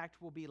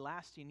impact will be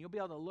lasting. You'll be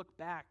able to look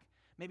back.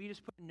 Maybe you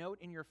just put a note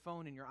in your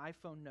phone, in your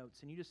iPhone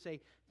notes, and you just say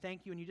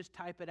thank you, and you just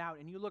type it out,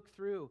 and you look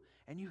through,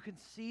 and you can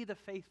see the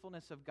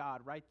faithfulness of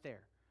God right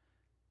there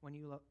when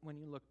you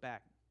look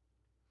back.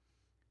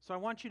 So I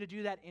want you to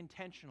do that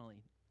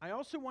intentionally. I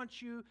also want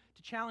to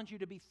challenge you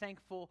to be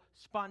thankful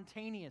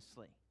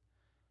spontaneously.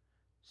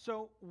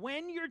 So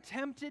when you're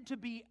tempted to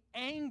be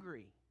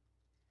angry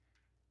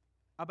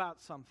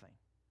about something,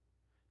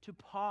 to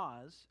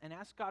pause and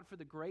ask God for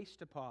the grace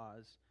to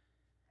pause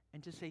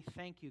and to say,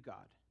 thank you,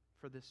 God,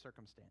 for this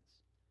circumstance.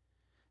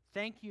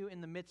 Thank you in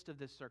the midst of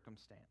this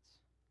circumstance.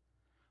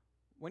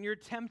 When you're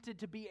tempted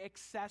to be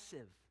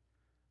excessive,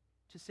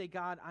 to say,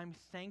 God, I'm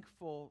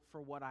thankful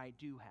for what I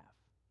do have.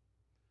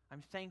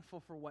 I'm thankful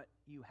for what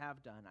you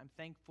have done. I'm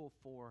thankful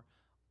for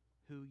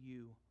who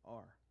you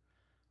are.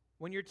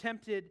 When you're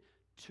tempted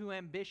to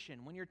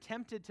ambition, when you're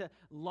tempted to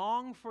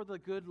long for the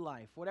good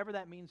life, whatever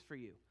that means for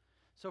you.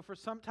 So for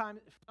some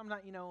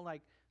not,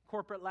 like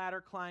corporate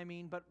ladder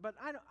climbing, but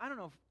I don't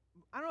know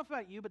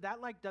about you, but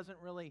that like doesn't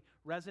really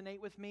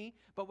resonate with me.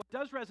 But what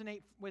does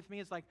resonate with me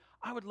is like,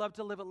 I would love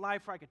to live a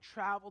life where I could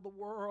travel the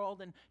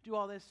world and do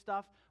all this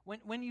stuff.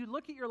 When you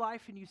look at your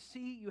life and you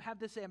see you have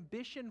this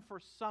ambition for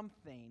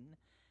something,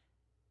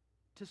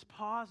 just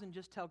pause and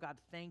just tell God,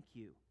 thank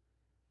you,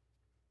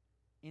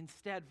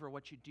 instead for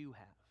what you do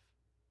have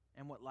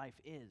and what life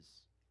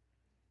is,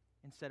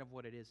 instead of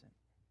what it isn't.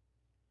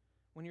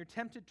 When you're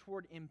tempted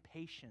toward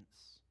impatience,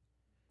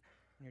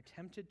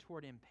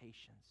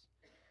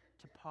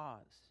 to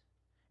pause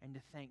and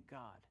to thank God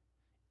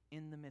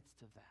in the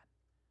midst of that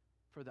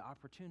for the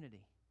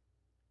opportunity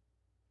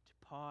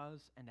to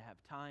pause and to have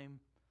time.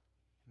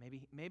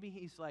 Maybe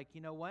he's like, you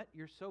know what?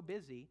 You're so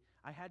busy,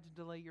 I had to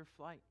delay your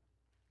flight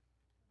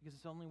because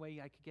it's the only way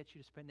I could get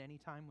you to spend any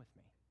time with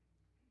me.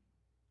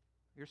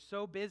 You're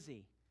so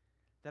busy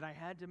that I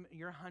had to,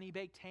 you're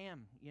honey-baked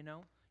ham, you're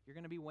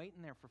going to be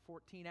waiting there for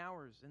 14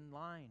 hours in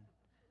line,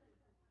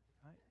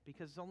 right?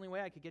 Because it's the only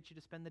way I could get you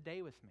to spend the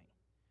day with me.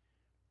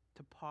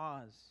 To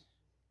pause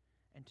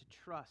and to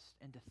trust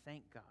and to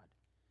thank God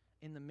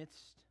in the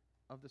midst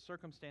of the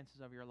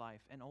circumstances of your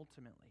life and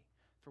ultimately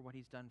for what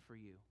he's done for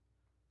you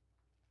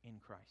in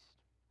Christ.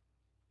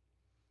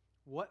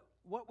 What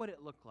would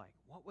it look like?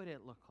 What would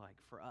it look like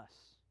for us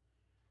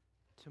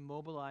to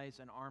mobilize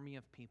an army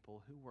of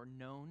people who were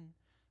known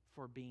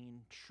for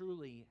being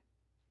truly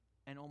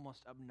and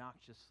almost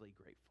obnoxiously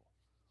grateful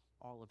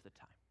all of the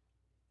time?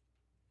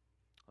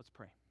 Let's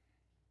pray.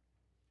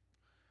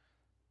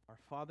 Our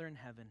Father in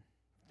heaven,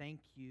 thank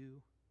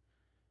you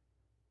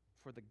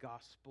for the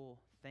gospel.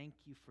 Thank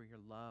you for your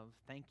love.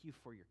 Thank you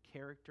for your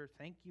character.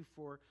 Thank you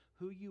for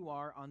who you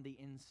are on the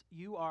inside.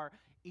 You are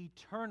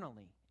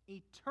eternally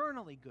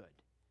good.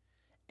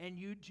 And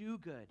you do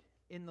good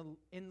in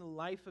the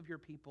life of your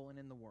people and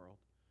in the world.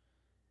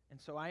 And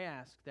so I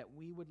ask that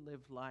we would live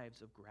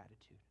lives of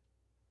gratitude.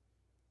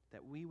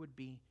 That we would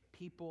be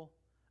people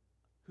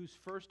whose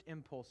first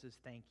impulse is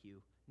thank you,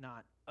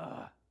 not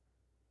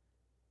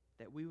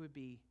that we would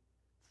be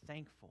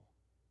thankful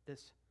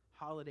this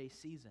holiday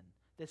season,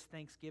 this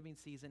Thanksgiving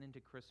season into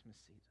Christmas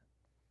season.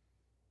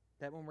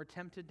 That when we're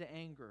tempted to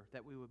anger,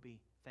 that we would be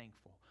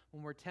thankful.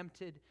 When we're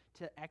tempted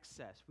to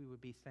excess, we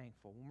would be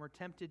thankful. When we're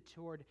tempted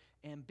toward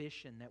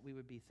ambition, that we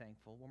would be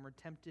thankful. When we're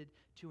tempted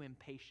to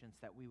impatience,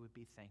 that we would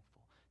be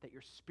thankful. That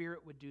your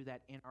Spirit would do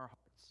that in our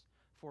hearts.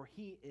 For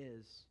he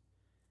is,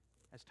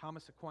 as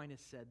Thomas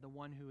Aquinas said, the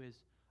one who is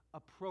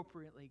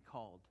appropriately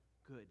called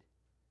good.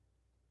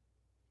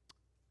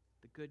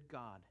 The good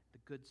God, the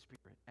good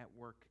Spirit at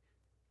work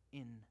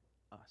in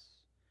us.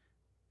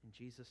 In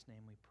Jesus'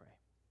 name we pray.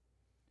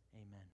 Amen.